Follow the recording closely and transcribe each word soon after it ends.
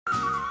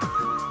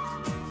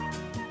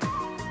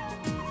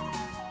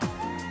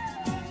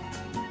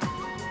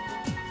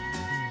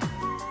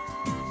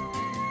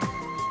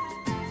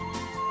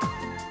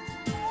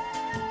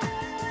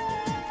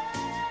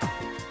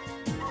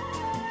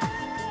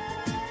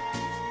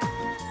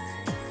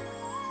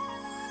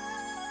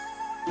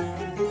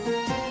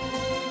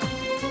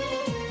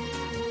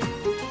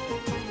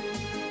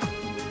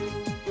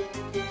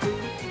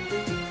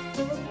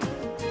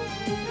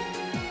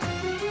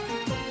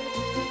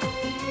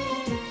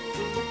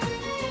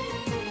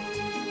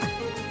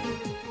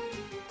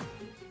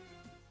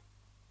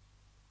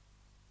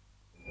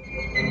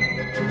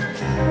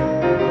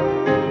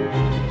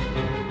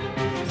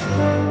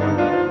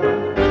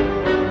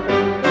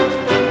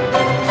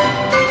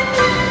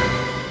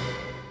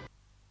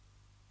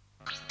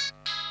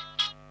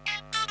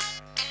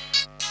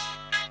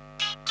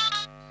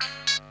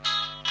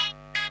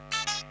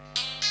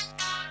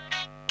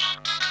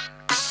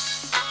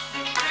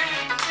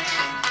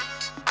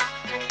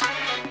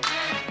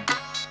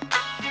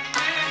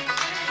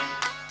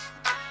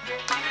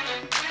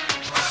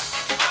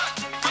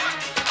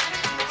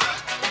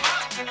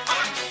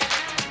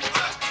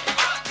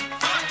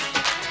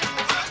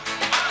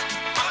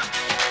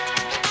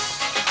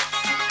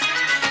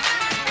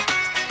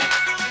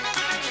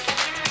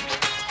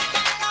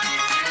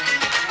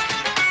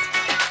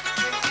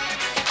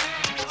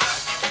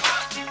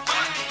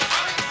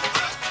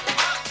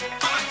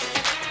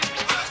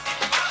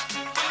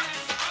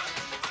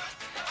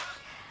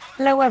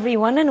Hello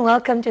everyone and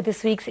welcome to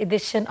this week's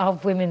edition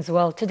of Women's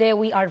World. Today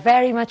we are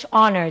very much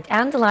honored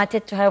and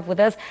delighted to have with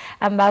us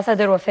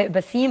Ambassador Wafaa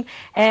Bassim.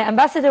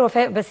 Ambassador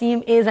Wafaa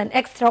Bassim is an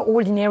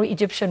extraordinary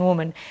Egyptian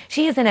woman.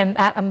 She is an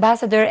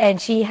ambassador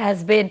and she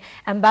has been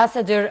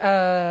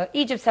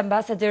Egypt's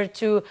ambassador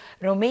to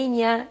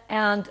Romania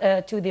and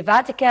to the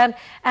Vatican,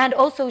 and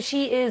also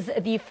she is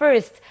the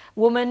first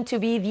woman to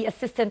be the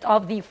assistant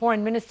of the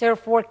foreign minister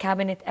for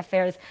cabinet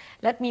affairs.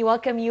 Let me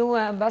welcome you,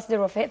 Ambassador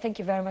Wafaa. Thank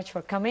you very much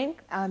for coming.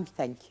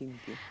 Thanking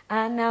you.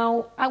 And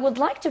now I would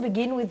like to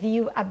begin with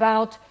you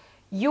about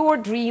your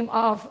dream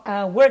of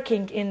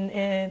working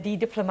in the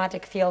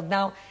diplomatic field.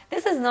 Now,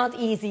 this is not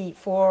easy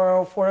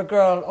for a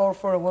girl or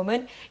for a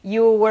woman.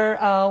 You were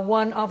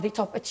one of the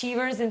top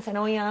achievers in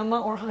Thanawiya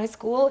Amma or high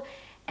school,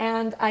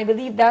 and I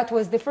believe that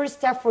was the first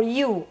step for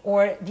you,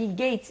 or the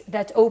gate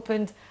that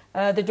opened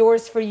the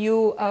doors for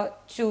you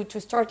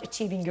to start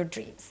achieving your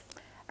dreams.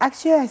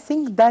 Actually, I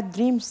think that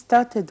dream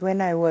started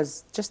when I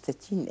was just a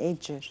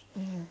teenager.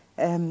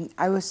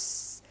 I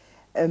was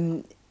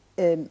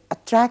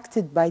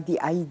attracted by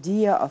the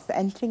idea of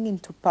entering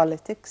into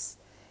politics,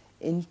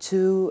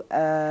 into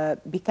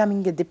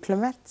becoming a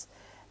diplomat.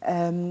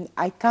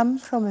 I come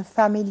from a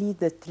family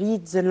that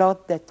reads a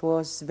lot, that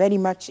was very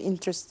much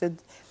interested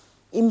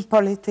in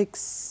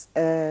politics.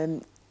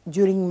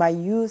 During my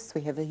youth,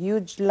 we have a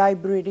huge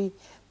library.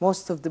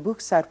 Most of the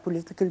books are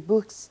political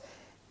books,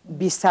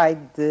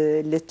 beside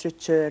the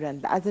literature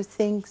and other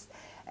things.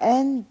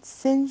 And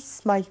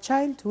since my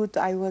childhood,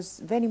 I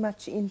was very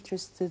much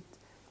interested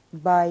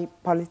by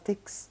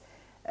politics.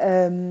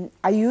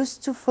 I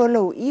used to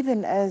follow,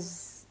 even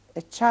as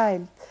a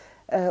child,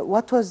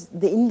 what was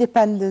the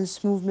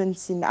independence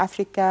movements in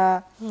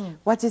Africa,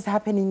 what is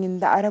happening in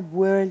the Arab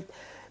world,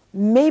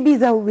 maybe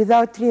though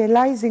without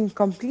realizing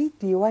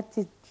completely what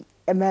it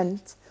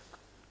meant.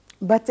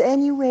 But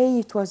anyway,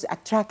 it was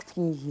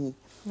attracting me.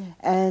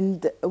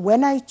 And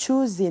when I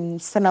chose in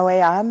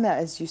Thanawiya Amma,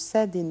 as you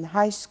said, in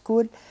high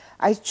school,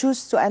 I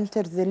chose to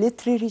enter the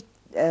literary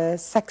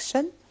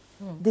section,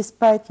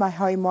 despite my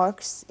high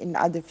marks in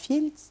other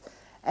fields.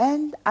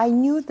 And I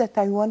knew that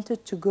I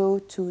wanted to go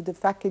to the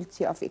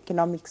Faculty of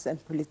Economics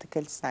and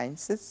Political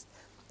Sciences,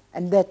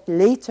 and that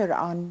later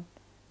on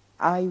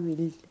I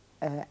will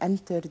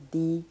enter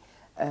the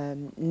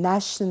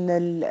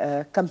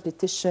national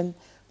competition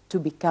to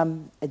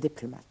become a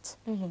diplomat.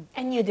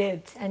 And you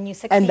did, and you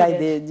succeeded. And I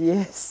did,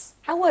 yes.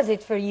 How was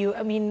it for you?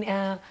 I mean,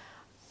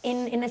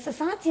 in a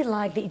society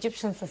like the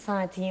Egyptian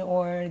society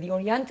or the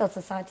Oriental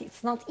society,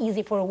 it's not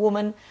easy for a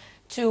woman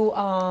to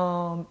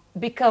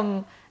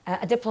become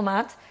a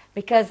diplomat,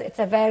 because it's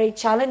a very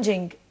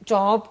challenging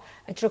job.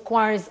 It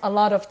requires a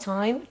lot of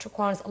time, it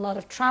requires a lot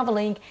of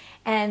traveling,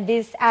 and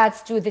this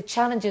adds to the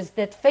challenges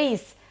that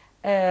face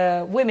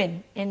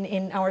women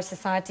in our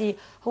society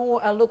who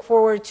look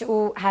forward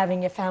to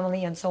having a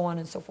family and so on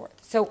and so forth.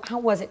 So how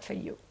was it for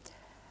you?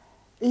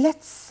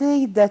 Let's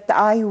say that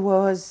I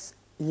was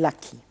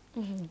lucky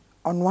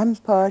on one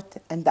part,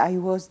 and I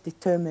was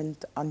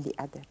determined on the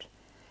other.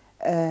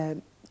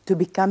 To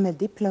become a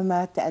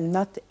diplomat, and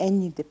not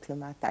any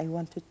diplomat. I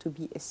wanted to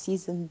be a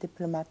seasoned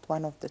diplomat,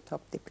 one of the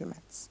top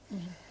diplomats.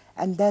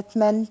 And that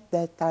meant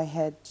that I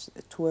had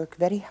to work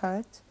very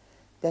hard,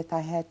 that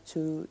I had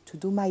to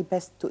do my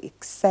best to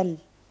excel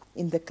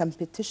in the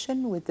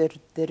competition, with the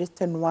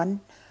written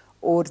one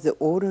or the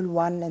oral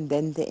one, and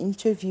then the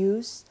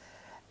interviews.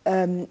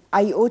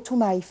 I owe to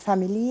my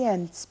family,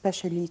 and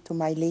especially to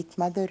my late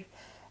mother,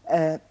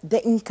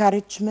 the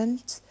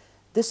encouragement,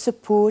 the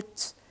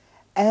support,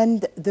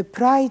 and the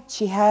pride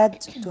she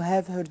had to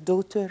have her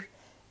daughter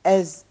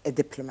as a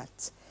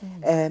diplomat,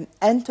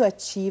 and to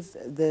achieve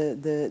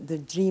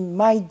the dream,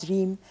 my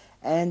dream,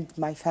 and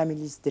my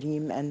family's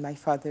dream, and my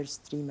father's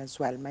dream as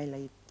well, my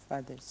late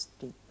father's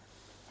dream.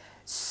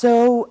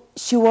 So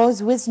she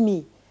was with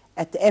me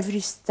at every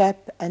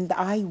step, and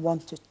I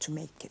wanted to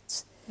make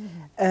it.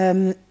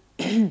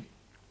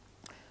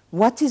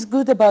 What is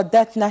good about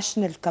that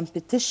national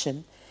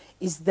competition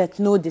is that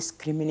no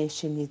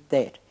discrimination is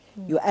there.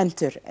 You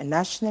enter a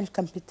national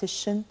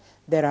competition,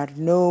 there are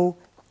no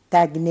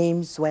tag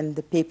names when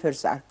the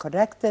papers are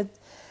corrected,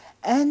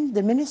 and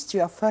the Ministry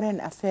of Foreign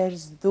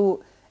Affairs,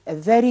 though a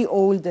very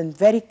old and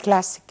very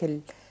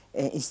classical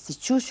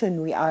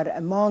institution, we are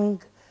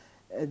among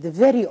the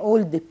very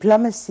old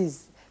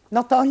diplomacies,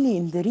 not only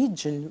in the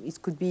region,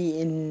 it could be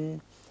in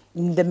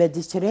the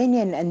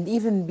Mediterranean, and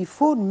even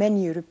before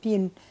many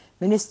European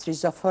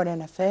ministries of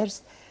foreign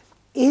affairs,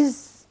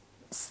 is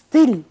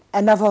still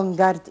an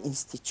avant-garde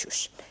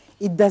institution.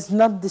 It does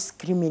not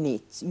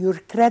discriminate. Your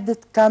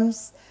credit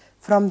comes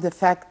from the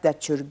fact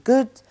that you're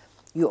good,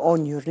 you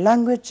own your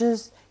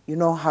languages, you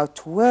know how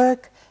to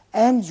work,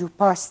 and you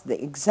pass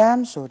the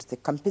exams or the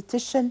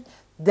competition,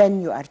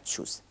 then you are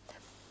chosen.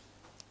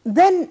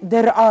 Then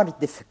there are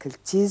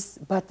difficulties,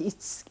 but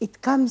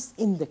it comes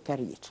in the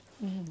career.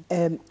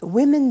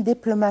 Women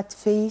diplomats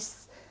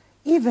face,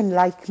 even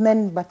like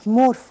men, but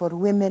more for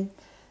women,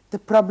 the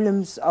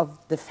problems of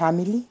the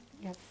family.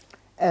 Yes.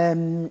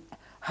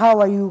 How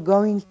are you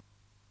going to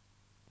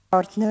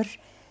partner?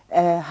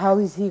 How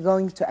is he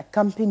going to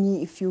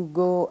accompany if you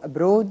go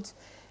abroad?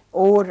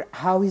 Or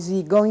how is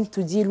he going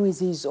to deal with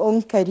his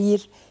own career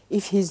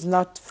if he's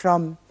not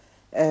from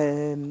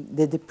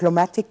the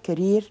diplomatic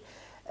career?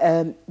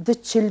 The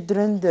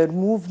children, their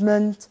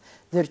movement,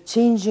 their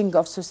changing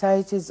of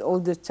societies all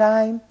the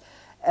time.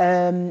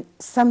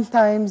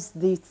 Sometimes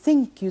they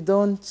think you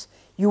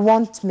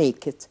won't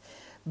make it.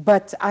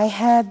 But I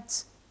had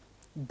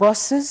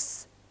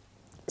bosses,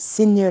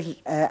 senior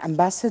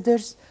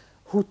ambassadors,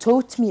 who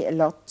taught me a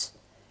lot,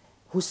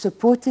 who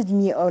supported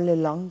me all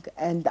along,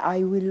 and I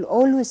will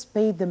always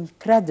pay them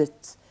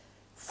credit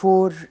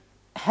for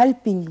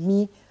helping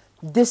me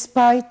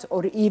despite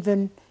or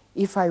even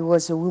if I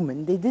was a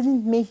woman. They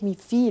didn't make me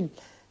feel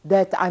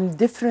that I'm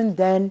different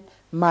than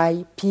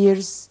my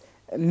peers,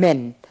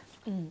 men.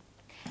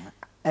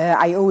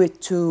 I owe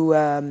it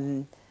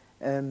to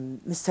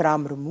Mr.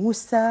 Amr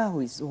Moussa,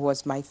 who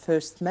was my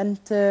first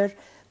mentor,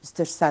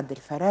 Mr. Saad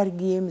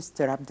al-Farargi,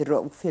 Mr. Abdel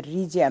Raouf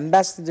al-Riji,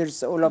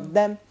 ambassadors, all of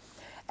them.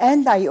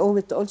 And I owe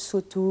it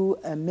also to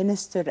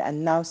Minister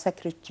and now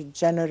Secretary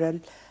General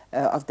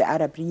of the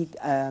Arab League,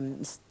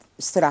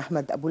 Mr.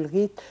 Ahmed Abul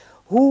Ghait,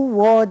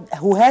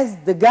 who has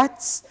the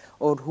guts,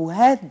 or who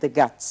had the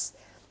guts,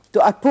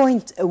 to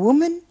appoint a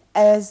woman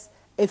as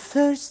a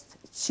first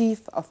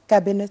chief of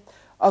cabinet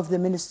of the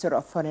Minister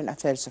of Foreign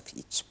Affairs of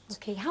Egypt.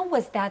 Okay, how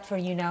was that for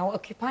you now,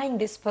 occupying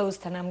this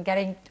post? And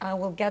I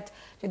will get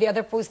to the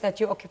other post that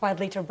you occupied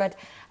later, but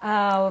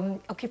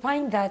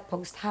occupying that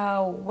post,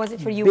 how was it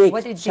for you? Big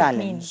What did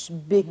challenge, it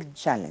mean? big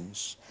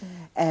challenge.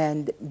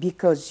 And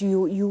because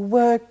you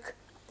work,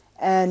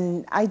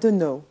 and I don't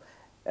know,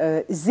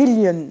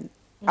 zillion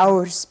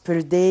hours per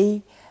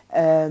day,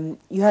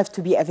 you have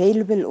to be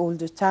available all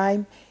the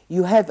time.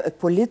 You have a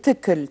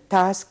political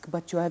task,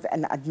 but you have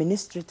an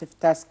administrative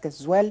task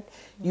as well.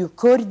 You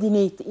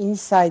coordinate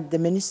inside the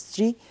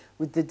ministry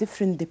with the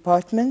different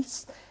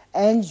departments,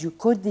 and you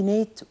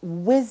coordinate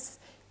with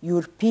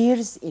your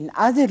peers in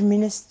other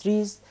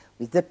ministries,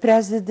 with the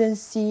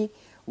presidency,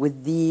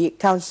 with the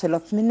Council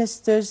of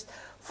Ministers,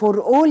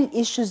 for all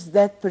issues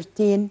that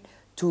pertain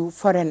to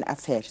foreign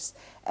affairs.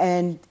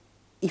 And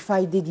if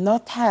I did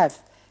not have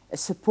a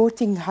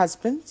supporting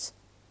husband,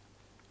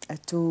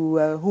 to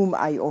whom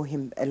I owe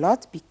him a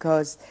lot,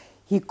 because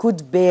he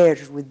could bear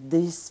with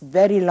these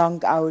very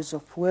long hours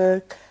of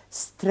work,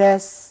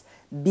 stress,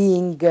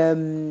 being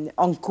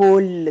on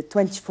call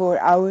 24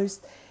 hours,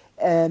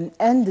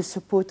 and the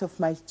support of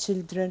my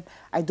children,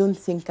 I don't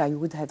think I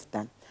would have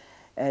done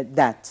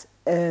that.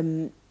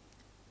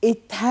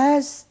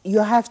 You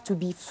have to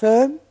be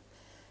firm,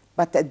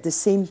 but at the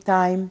same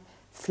time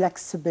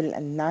flexible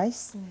and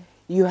nice.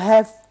 You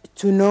have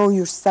to know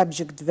your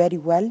subject very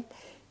well.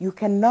 You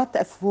cannot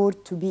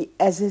afford to be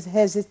as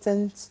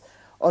hesitant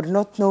or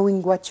not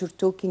knowing what you're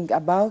talking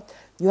about.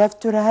 You have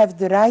to have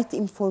the right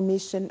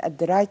information at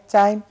the right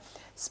time,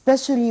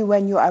 especially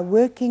when you are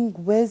working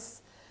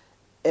with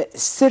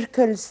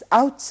circles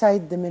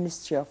outside the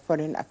Ministry of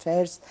Foreign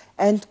Affairs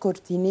and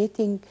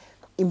coordinating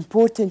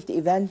important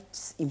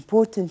events,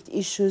 important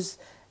issues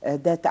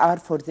that are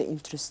for the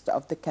interest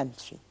of the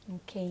country.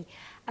 Okay.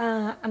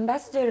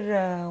 Ambassador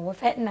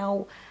Wafaa,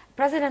 now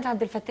President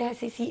Abdel Fattah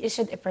al-Sisi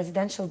issued a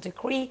presidential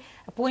decree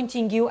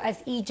appointing you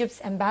as Egypt's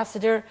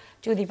ambassador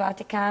to the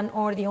Vatican,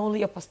 or the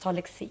Holy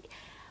Apostolic See.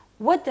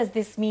 What does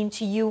this mean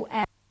to you,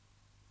 and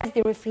what is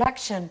the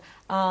reflection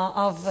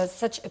of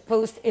such a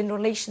post in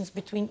relations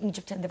between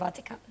Egypt and the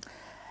Vatican?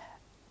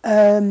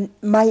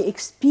 My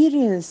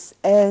experience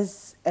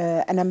as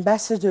an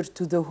ambassador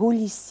to the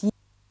Holy See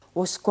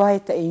was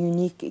quite a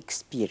unique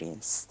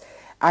experience.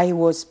 I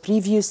was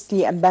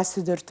previously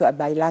ambassador to a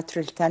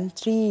bilateral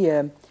country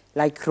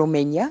like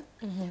Romania,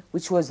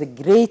 which was a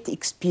great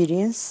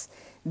experience,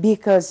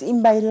 because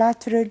in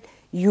bilateral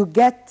you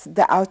get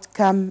the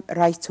outcome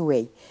right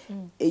away.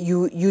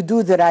 You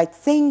do the right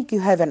thing, you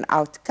have an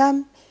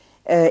outcome.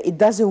 It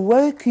doesn't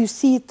work, you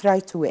see it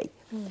right away.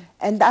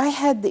 And I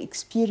had the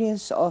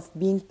experience of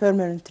being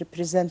permanent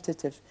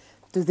representative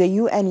to the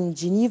UN in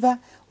Geneva,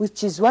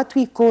 which is what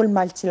we call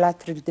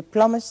multilateral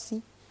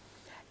diplomacy.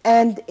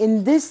 And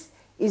in this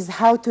is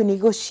how to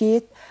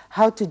negotiate,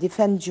 how to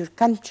defend your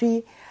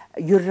country,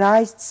 your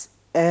rights,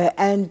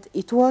 and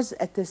it was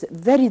at a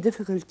very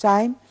difficult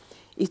time.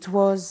 It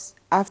was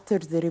after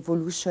the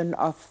revolution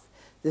of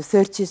the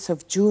 30th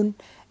of June,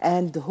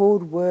 and the whole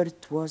world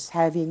was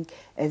having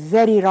a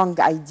very wrong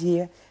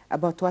idea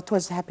about what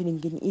was happening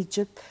in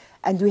Egypt,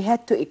 and we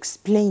had to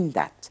explain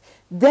that.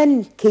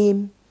 Then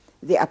came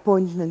the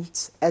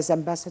appointment as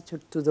ambassador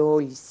to the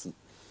Holy See.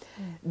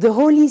 The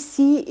Holy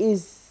See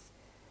is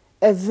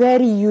a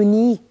very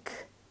unique,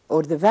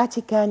 or the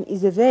Vatican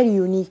is a very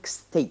unique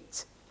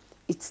state.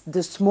 It's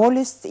the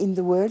smallest in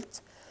the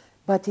world,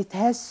 but it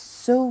has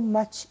so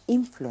much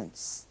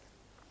influence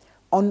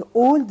on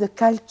all the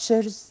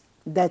cultures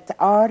that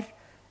are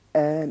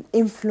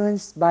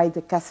influenced by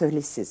the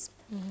Catholicism.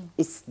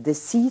 It's the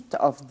seat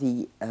of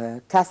the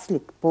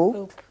Catholic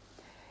Pope.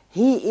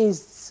 He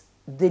is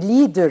the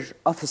leader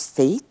of a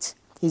state.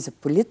 He's a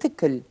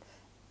political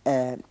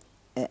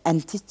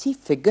entity,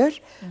 figure,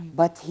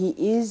 but he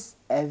is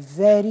a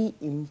very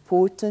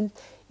important,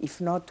 if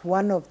not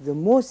one of the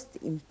most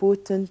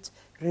important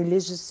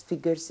religious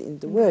figures in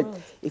the world.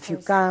 If you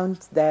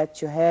count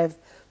that you have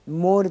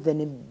more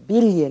than a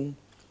billion,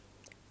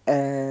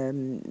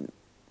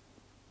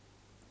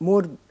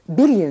 more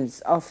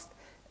billions of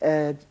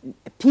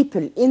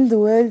people in the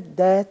world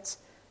that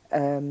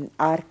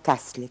are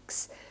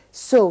Catholics.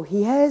 So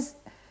he has,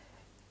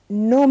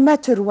 no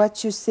matter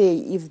what you say,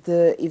 if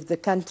the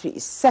country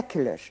is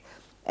secular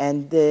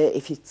and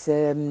if it's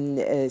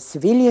a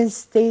civilian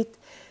state,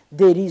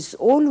 there is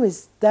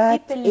always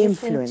that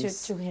influence. People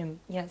listen to him,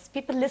 yes.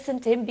 People listen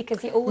to him because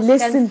he always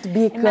Listened sends a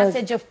because-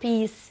 message of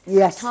peace,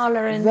 Yes,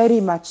 tolerance. very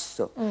much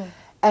so.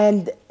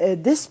 And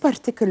this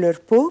particular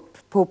Pope,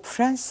 Pope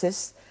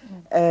Francis,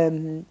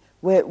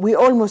 where we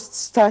almost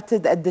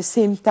started at the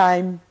same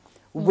time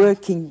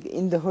working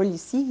in the Holy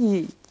See,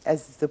 he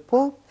as the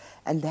Pope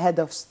and the head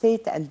of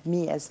state and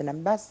me as an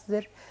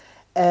ambassador.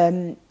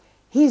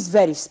 He is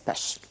very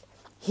special.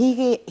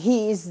 He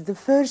is the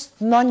first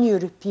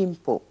non-European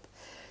Pope.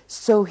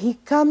 So he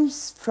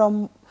comes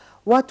from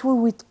what we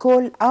would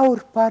call our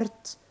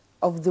part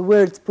of the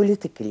world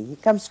politically. He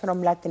comes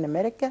from Latin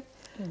America,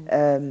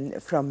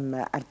 from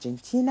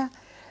Argentina,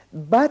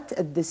 but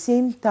at the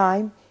same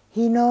time,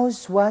 he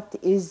knows what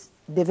is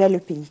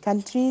developing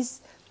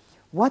countries,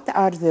 what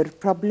are their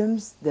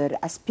problems, their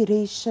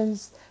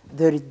aspirations,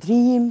 their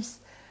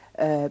dreams,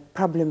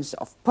 problems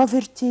of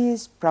poverty,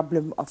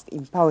 problem of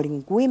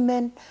empowering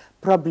women,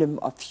 problem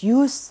of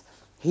youth.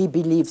 He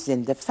believes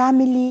in the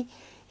family.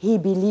 He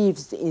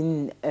believes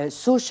in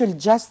social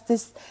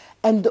justice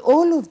and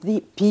all of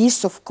the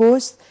peace, of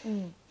course.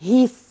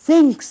 He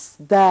thinks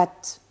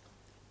that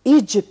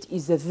Egypt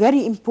is a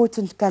very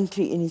important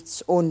country in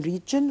its own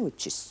region,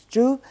 which is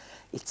true.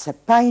 It's a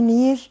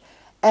pioneer.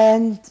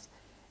 And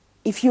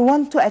if you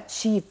want to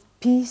achieve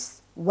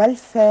peace,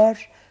 welfare,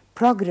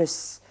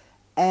 progress,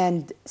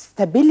 and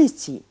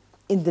stability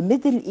in the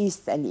Middle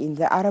East and in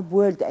the Arab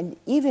world and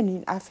even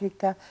in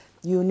Africa,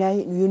 you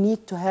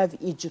need to have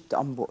Egypt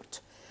on board.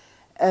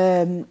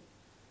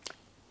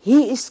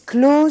 He is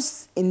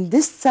close in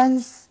this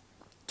sense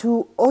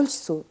to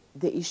also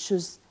the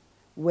issues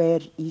where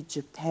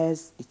Egypt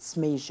has its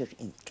major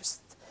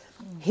interest.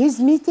 His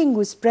meeting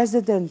with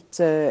President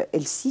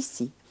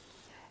El-Sisi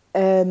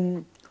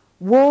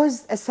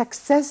was a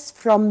success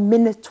from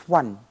minute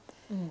one.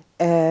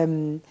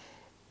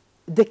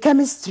 The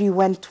chemistry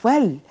went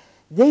well.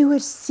 They were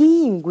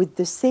seeing with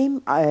the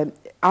same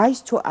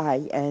eyes to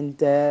eye and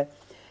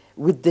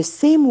with the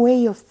same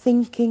way of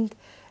thinking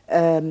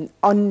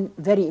on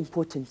very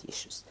important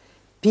issues.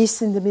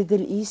 Peace in the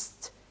Middle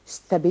East,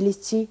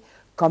 stability,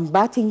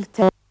 combating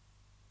terror,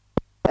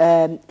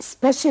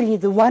 especially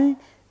the one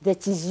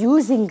that is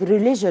using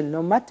religion,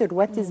 no matter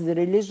what is the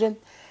religion,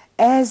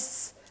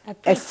 as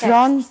a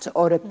front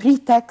or a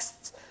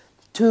pretext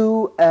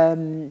to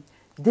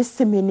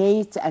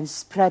disseminate and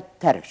spread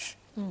terror,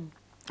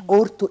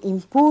 or to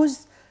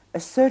impose a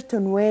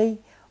certain way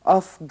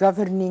of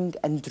governing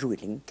and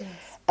ruling. Yes.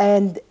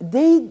 And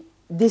they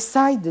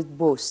decided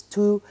both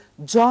to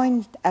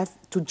join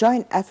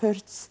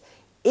efforts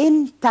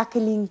in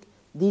tackling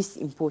these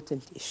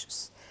important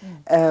issues.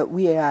 I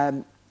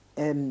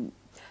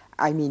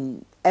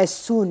mean, as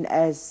soon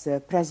as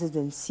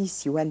President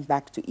Sisi went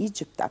back to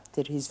Egypt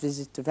after his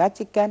visit to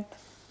Vatican,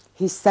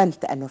 he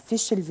sent an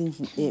official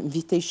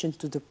invitation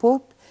to the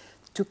Pope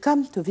to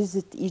come to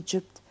visit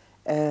Egypt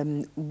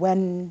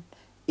when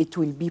it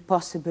will be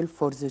possible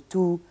for the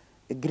two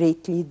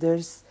great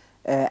leaders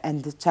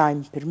and the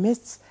time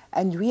permits.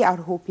 And we are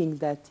hoping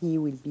that he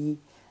will be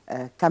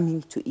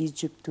coming to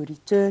Egypt to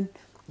return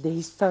the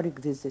historic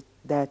visit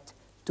that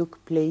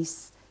took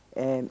place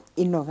in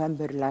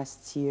November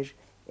last year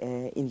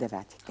in the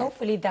Vatican.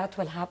 Hopefully that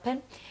will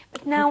happen.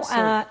 But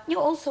now you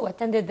also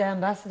attended, the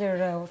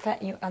Ambassador,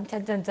 you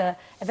attended a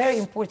very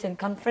important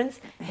conference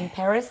in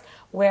Paris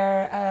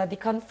where the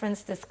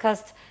conference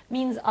discussed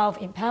means of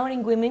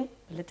empowering women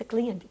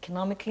politically and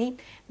economically,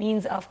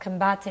 means of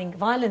combating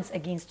violence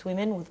against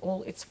women with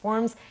all its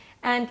forms,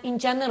 and in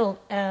general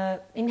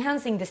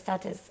enhancing the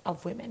status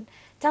of women.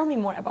 Tell me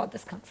more about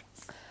this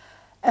conference.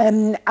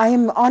 I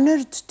am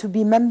honored to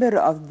be member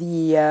of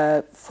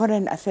the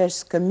Foreign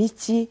Affairs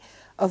Committee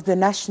of the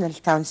National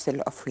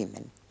Council of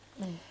Women.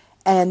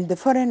 And the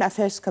Foreign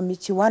Affairs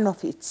Committee, one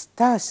of its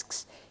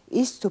tasks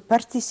is to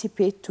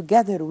participate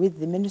together with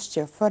the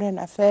Ministry of Foreign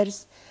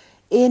Affairs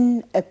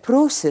in a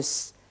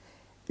process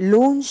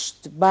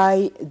launched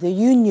by the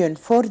Union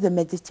for the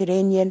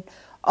Mediterranean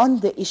on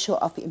the issue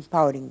of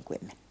empowering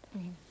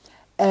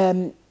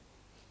women.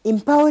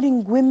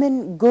 Empowering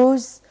women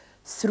goes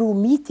through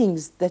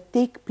meetings that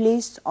take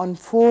place on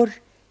 4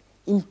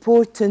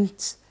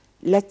 important,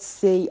 let's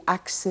say,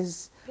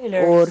 axes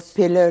or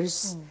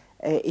pillars,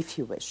 if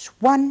you wish.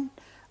 One,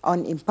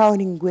 on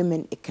empowering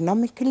women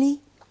economically.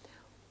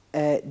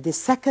 The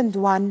second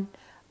one,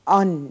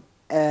 on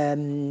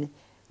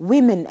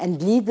women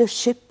and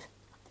leadership.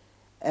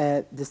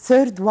 The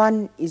third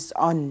one is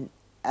on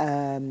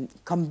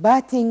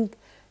combating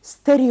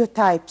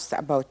stereotypes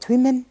about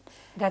women.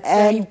 That's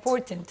very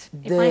important.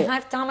 If I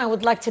have time, I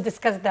would like to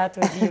discuss that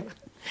with you.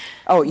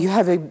 Oh, you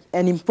have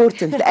an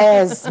important,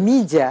 as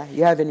media,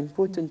 you have an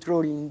important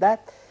role in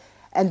that.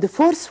 And the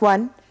fourth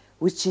one,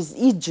 which is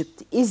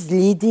Egypt is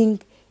leading,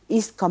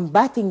 is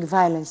combating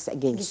violence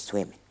against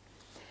women.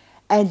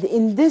 And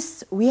in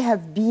this, we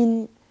have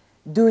been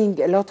doing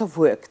a lot of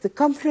work. The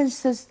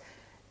conferences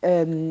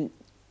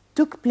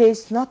took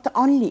place not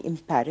only in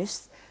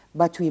Paris,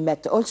 but we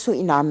met also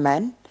in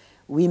Amman,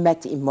 we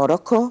met in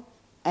Morocco,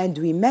 and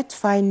we met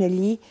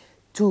finally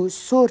to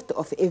sort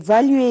of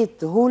evaluate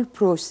the whole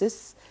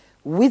process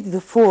with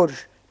the 4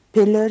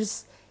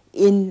 pillars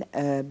in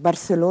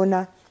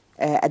Barcelona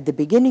at the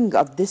beginning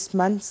of this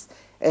month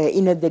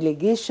in a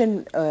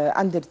delegation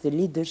under the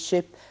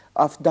leadership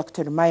of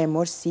Dr. Maya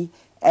Morsi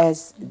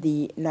as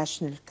the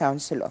National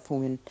Council of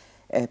Women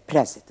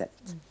president.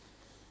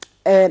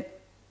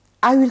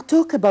 I will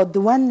talk about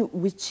the one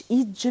which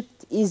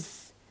Egypt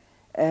is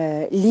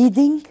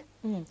leading,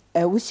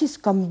 which is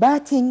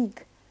combating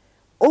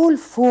all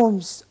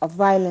forms of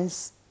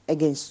violence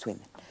against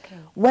women,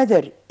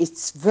 whether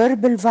it's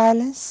verbal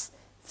violence,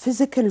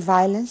 physical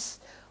violence,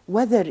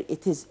 whether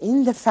it is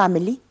in the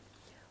family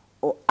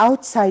or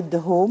outside the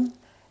home,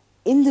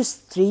 in the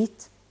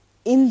street,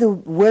 in the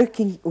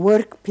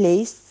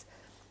workplace.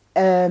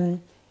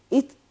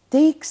 It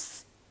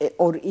takes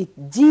or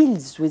it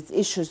deals with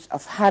issues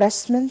of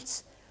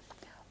harassment,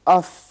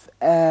 of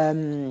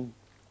the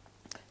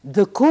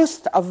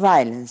cost of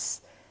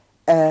violence,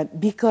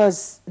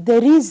 because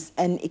there is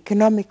an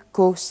economic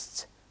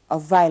cost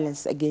of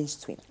violence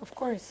against women. Of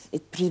course.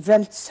 It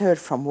prevents her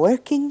from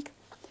working,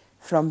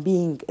 from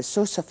being a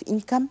source of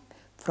income,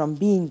 from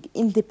being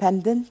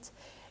independent,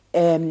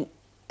 and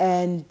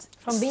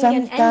from being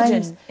an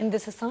engine in the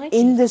society.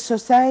 In the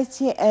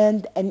society,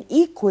 and an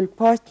equal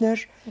partner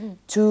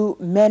to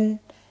men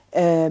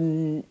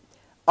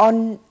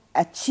on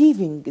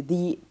achieving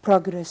the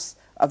progress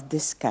of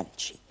this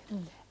country.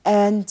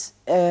 And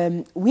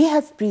we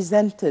have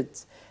presented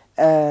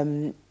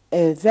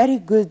a very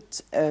good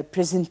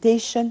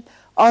presentation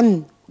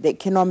on the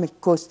economic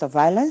cost of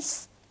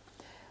violence.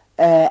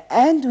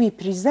 And we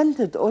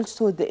presented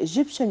also the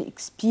Egyptian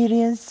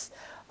experience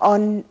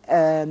on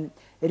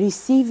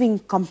receiving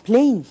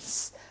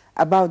complaints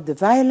about the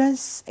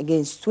violence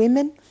against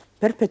women,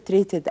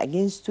 perpetrated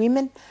against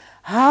women,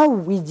 how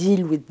we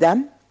deal with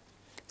them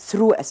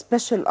through a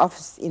special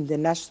office in the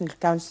National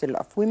Council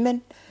of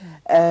Women,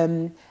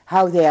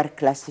 how they are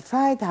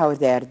classified, how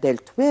they are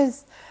dealt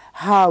with,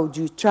 how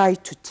do you try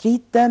to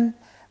treat them,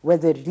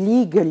 whether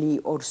legally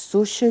or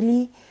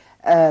socially,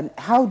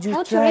 how do you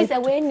try to raise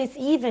awareness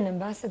even,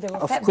 Ambassador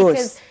Wafaa, of course.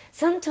 Because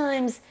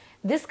sometimes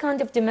this kind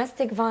of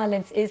domestic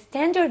violence is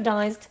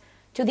standardized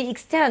to the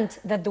extent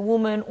that the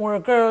woman or a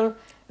girl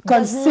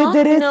does not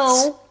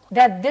know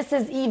that this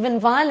is even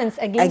violence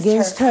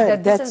against her,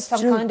 that this is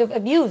some kind of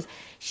abuse.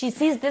 She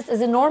sees this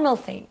as a normal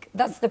thing.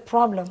 That's the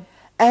problem.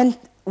 And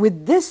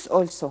with this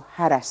also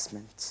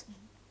harassment,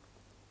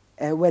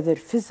 whether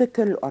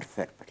physical or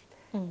verbal.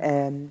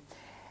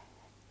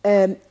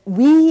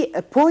 We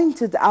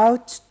pointed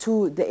out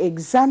to the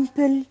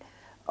example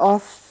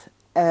of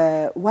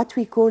what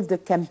we call the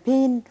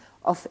campaign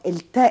of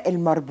Ilta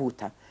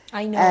al-Marbuta.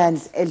 I know. And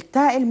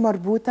Ilta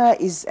al-Marbuta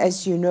is,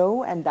 as you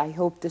know, and I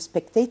hope the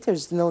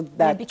spectators know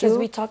that because too,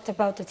 we talked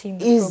about it in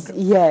the program.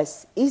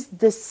 Yes, is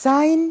the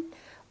sign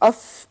of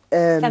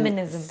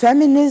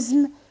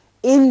feminism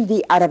in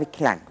the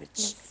Arabic language.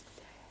 Yes.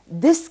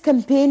 This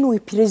campaign, we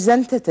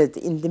presented it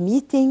in the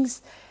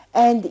meetings,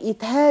 and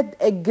it had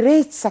a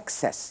great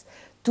success,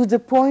 to the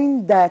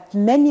point that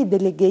many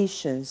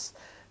delegations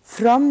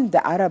from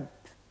the Arab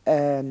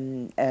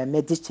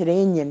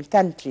Mediterranean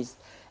countries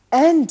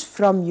and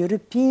from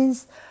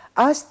Europeans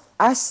asked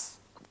us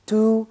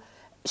to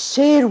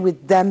share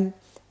with them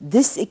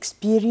this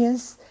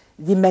experience,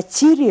 the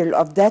material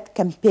of that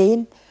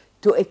campaign,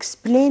 to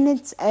explain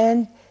it,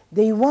 and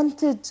they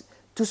wanted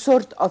to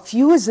sort of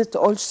use it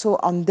also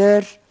on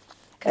their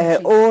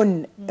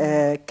own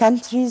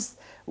countries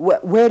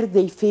where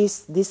they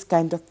face this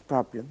kind of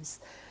problems.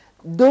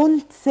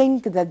 Don't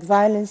think that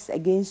violence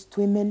against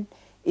women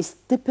is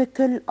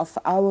typical of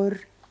our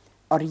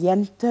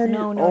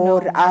Oriental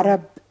or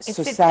Arab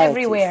societies. It's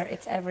everywhere.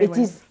 It's everywhere.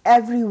 It is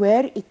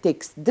everywhere. It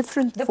takes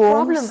different forms. The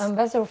problem,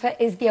 Ambassador Wafaa,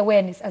 is the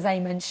awareness, as I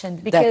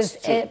mentioned, because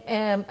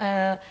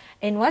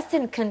in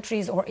Western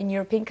countries or in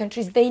European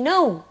countries, they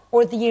know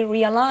or they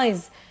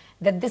realize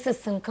that this is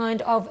some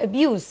kind of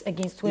abuse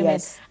against women.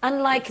 Yes.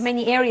 Unlike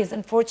many areas,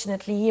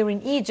 unfortunately, here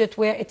in Egypt,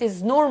 where it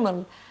is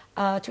normal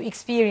to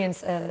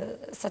experience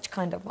such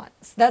kind of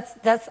violence.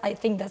 I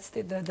think that's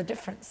the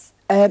difference.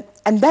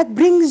 And that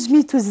brings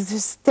me to the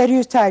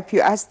stereotype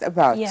you asked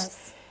about.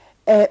 Yes.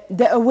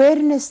 The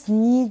awareness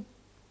needs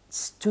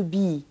to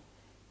be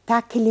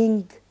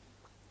tackling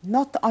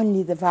not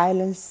only the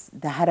violence,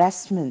 the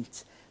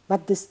harassment,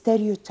 but the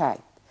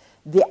stereotype,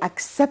 the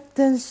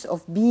acceptance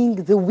of being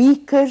the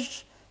weaker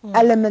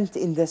element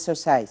in the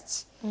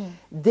society.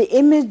 The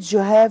image you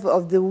have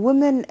of the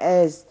woman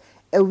as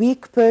a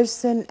weak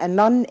person, a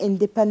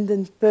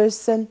non-independent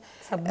person,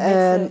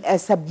 Submissive. a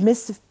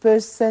submissive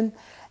person,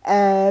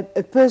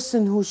 a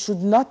person who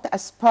should not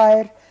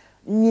aspire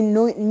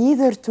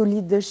neither to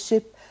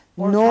leadership,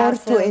 Or nor to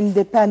passive.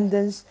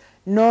 independence,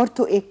 nor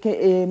to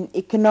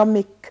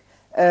economic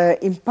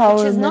empowerment.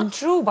 Which is not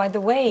true, by the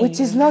way. Which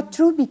is not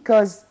true,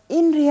 because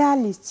in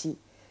reality,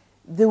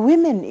 the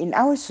women in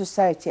our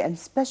society, and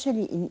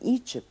especially in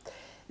Egypt,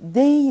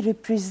 they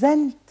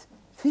represent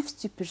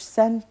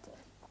 50%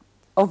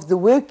 of the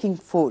working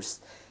force.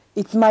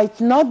 It might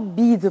not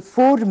be the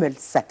formal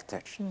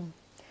sector,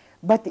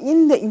 but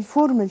in the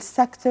informal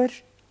sector,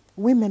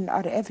 women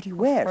are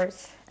everywhere. Of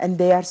course. And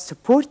they are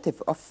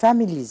supportive of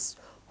families,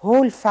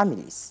 whole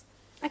families.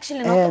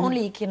 Actually, not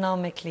only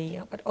economically,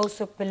 but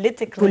also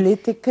politically as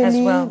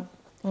Politically, well.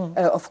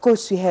 of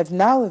course, we have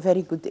now a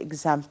very good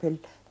example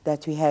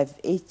that we have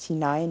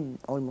 89,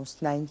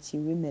 almost 90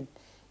 women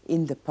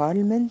in the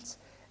parliament.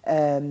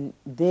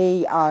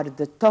 They are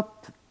the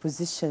top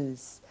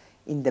positions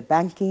in the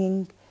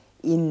banking,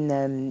 in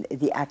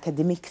the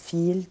academic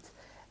field.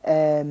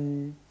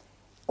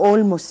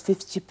 Almost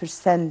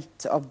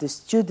 50% of the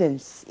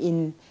students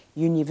in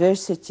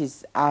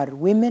universities are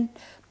women,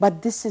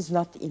 but this is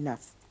not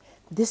enough.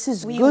 This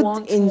is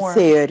good in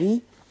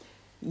theory.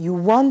 You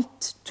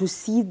want to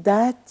see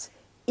that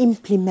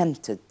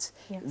implemented,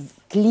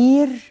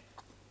 clear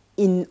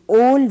in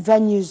all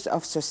venues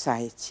of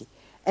society.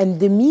 And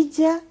the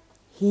media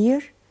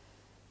here,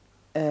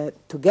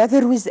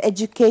 together with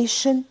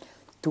education,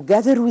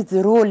 together with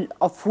the role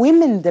of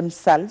women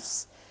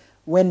themselves,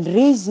 when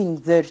raising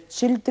their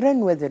children,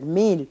 whether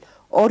male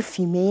or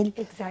female,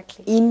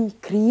 in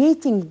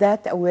creating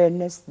that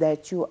awareness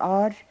that you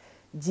are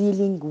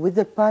dealing with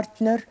a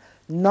partner,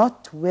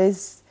 not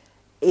with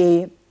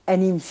an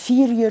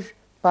inferior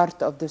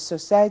part of the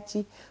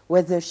society,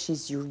 whether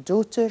she's your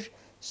daughter,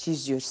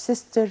 she's your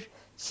sister,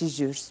 she's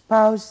your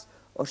spouse,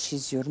 or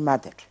she's your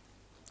mother,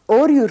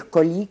 or your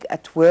colleague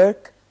at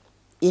work,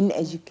 in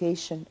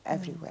education,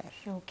 everywhere.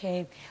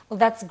 Okay, well,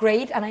 that's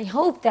great, and I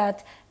hope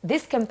that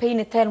this campaign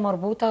Ital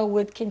Marbuta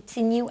would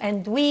continue,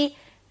 and we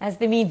as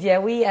the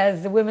media, we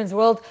as the women's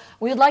world,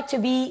 we would like to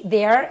be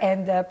there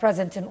and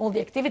present in all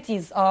the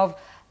activities of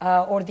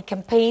or the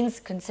campaigns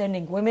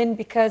concerning women,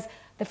 because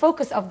the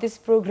focus of this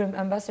program,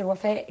 Ambassador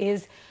Wafaa,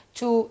 is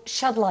to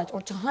shed light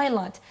or to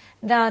highlight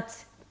that,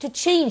 to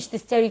change the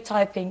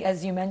stereotyping,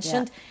 as you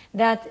mentioned,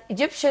 that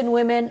Egyptian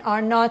women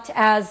are not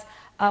as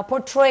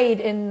portrayed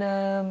in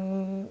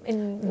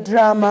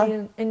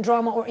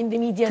drama or in the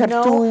media.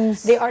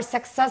 Cartoons. No, they are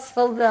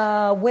successful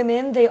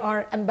women. They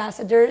are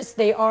ambassadors.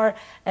 They are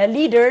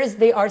leaders.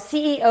 They are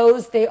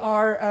CEOs. They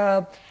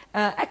are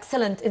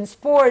excellent in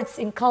sports,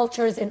 in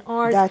cultures, in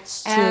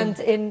arts, and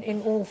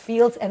in all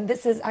fields. And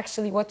this is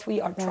actually what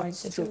we are trying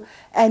to do.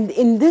 And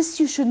in this,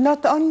 you should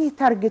not only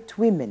target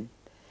women.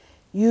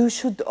 You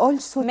should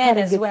also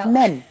target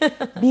men,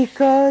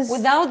 because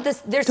without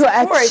their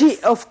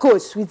support, of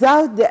course,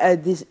 without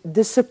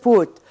the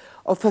support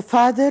of a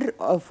father,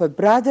 of a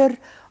brother,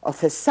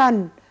 of a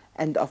son,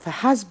 and of a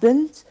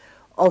husband,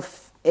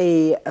 of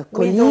a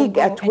colleague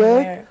at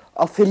work,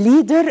 of a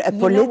leader, a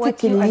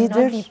political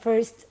leader. You are not the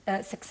first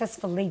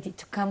successful lady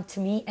to come to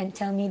me and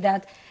tell me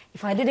that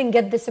if I didn't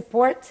get the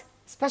support,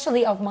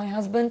 especially of my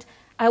husband,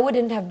 I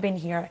wouldn't have been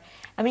here.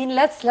 I mean,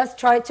 let's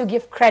try to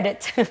give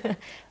credit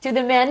to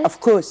the men, of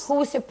course,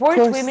 who support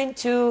women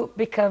to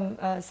become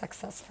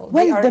successful.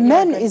 Well, the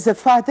man is a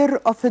father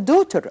of a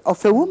daughter,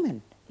 of a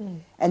woman,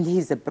 and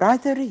he's a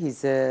brother,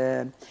 he's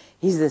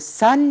a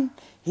son,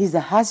 he's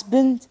a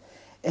husband,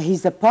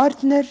 he's a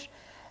partner,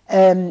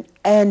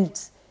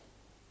 and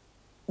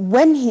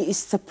when he is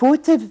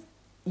supportive,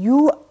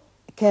 you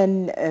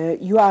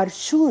are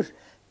sure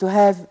to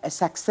have a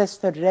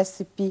successful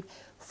recipe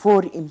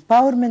for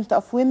empowerment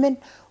of women,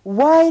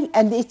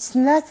 and it's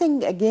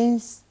nothing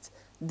against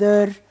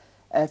their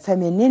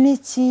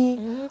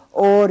femininity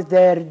or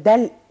their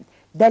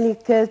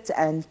delicate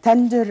and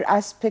tender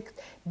aspect,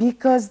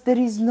 because there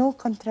is no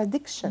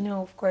contradiction.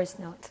 No, of course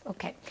not.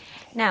 Okay.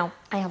 Now,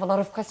 I have a lot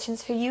of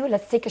questions for you.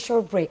 Let's take a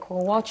short break.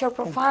 We'll watch your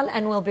profile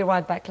and we'll be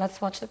right back.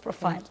 Let's watch the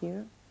profile. Thank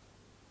you.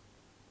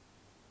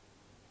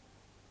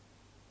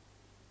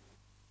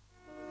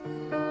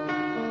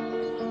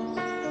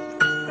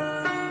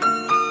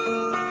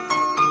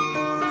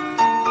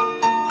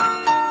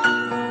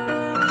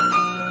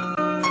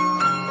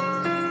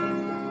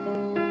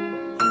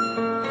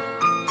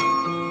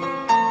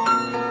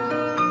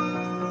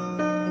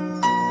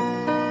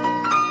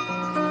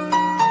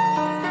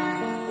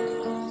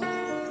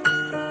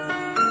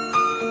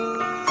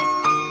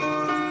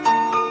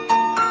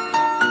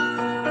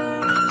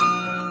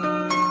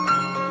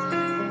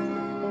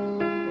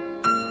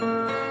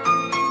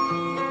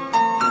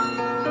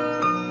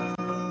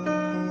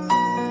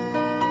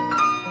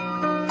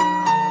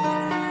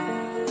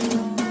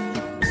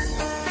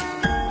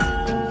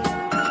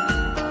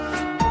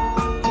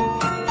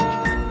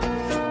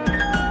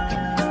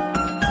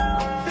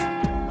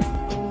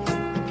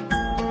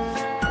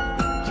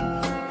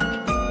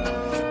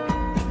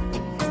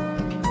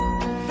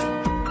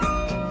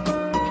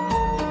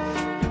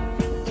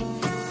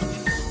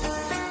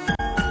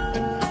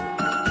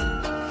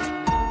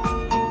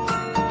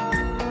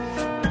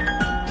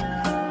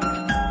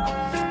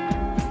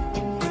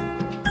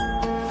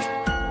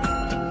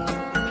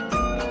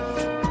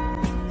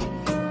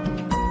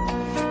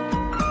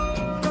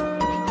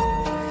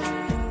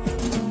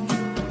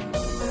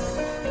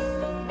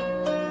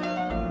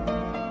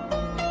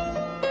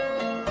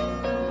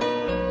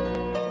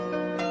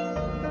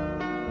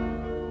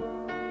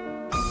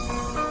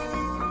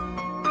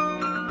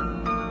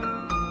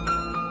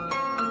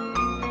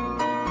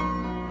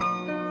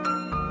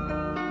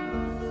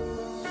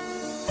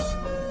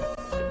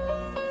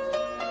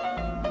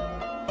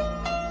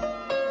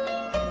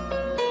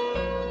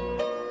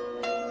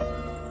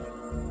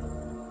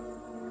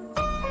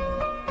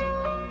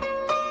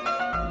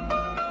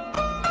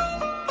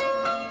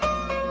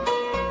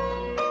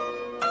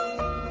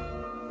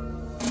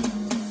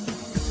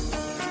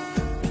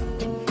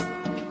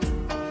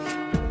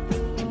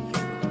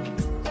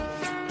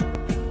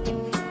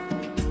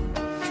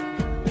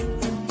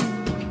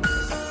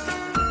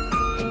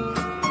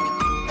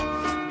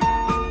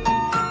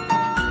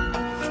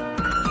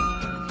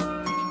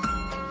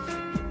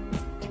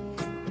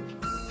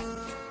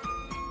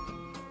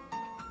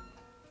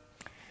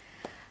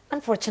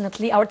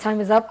 unfortunately, our time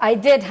is up. I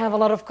did have a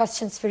lot of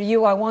questions for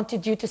you. I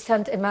wanted you to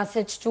send a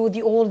message to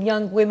the all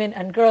young women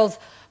and girls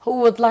who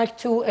would like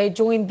to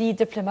join the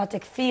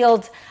diplomatic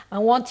field. I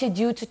wanted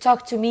you to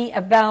talk to me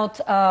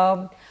about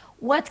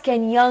what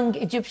can young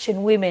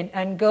Egyptian women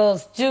and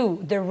girls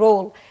do, their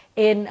role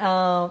in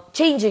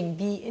changing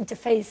the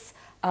interface,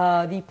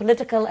 the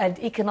political and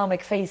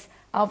economic face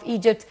of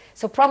Egypt.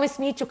 So promise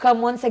me to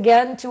come once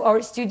again to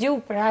our studio.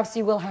 Perhaps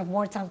you will have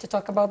more time to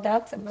talk about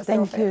that.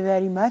 Thank you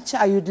very much.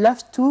 I would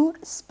love to,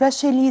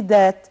 especially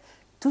that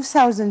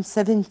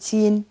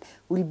 2017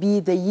 will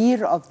be the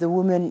year of the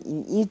woman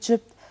in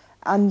Egypt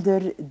under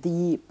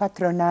the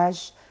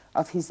patronage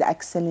of His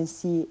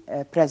Excellency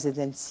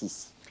President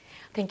Sisi.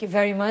 Thank you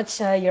very much,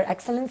 Your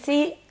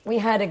Excellency. We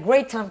had a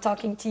great time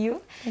talking to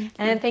you.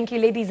 And thank you,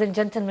 ladies and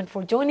gentlemen,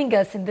 for joining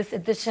us in this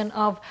edition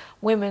of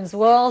Women's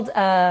World.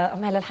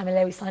 I'm Hala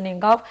Al-Hamilawi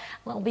signing off.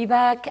 We'll be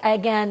back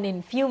again in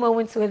a few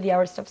moments with the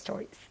Hour Stop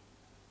Stories.